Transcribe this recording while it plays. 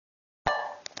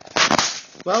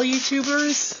Well,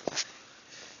 YouTubers,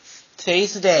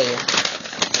 today's the day.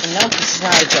 And no, this is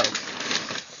not a joke.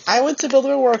 I went to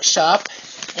Builder Workshop,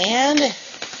 and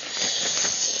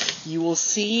you will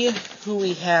see who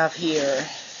we have here.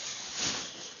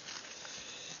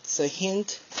 It's a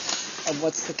hint of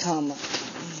what's to come.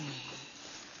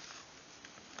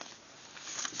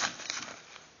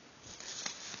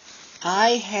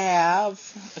 I have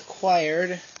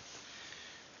acquired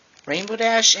Rainbow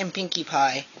Dash and Pinkie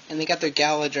Pie, and they got their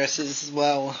gala dresses as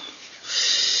well.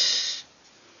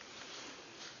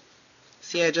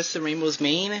 So yeah, just the Rainbow's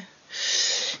mane,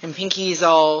 and Pinkie's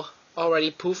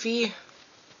already poofy.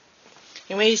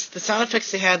 Anyways, the sound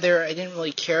effects they had there I didn't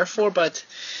really care for, but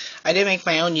I did make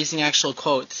my own using actual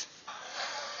quotes.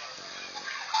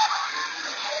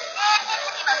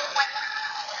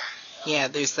 Yeah,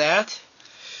 there's that.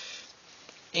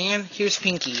 And here's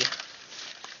Pinkie.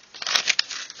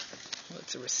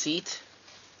 That's a receipt.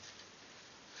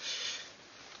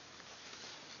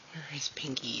 Where is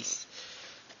Pinkie's?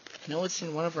 I know it's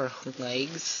in one of her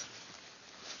legs.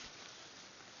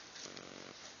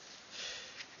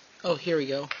 Oh, here we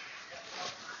go.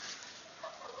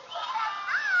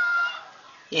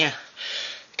 Yeah,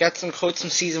 got some quotes from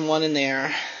season 1 in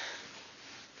there.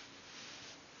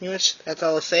 Pretty much, that's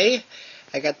all I'll say.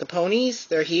 I got the ponies.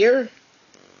 They're here.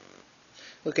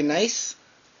 Looking nice.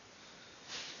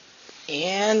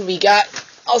 And we got,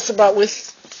 also brought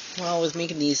with, well, I was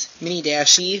making these mini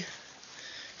Dashie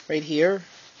right here.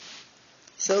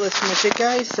 So that's pretty much it,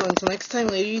 guys. So until next time,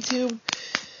 later YouTube,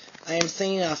 I am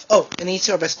signing off. Oh, and these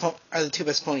two are the two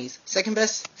best ponies. Second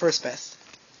best, first best.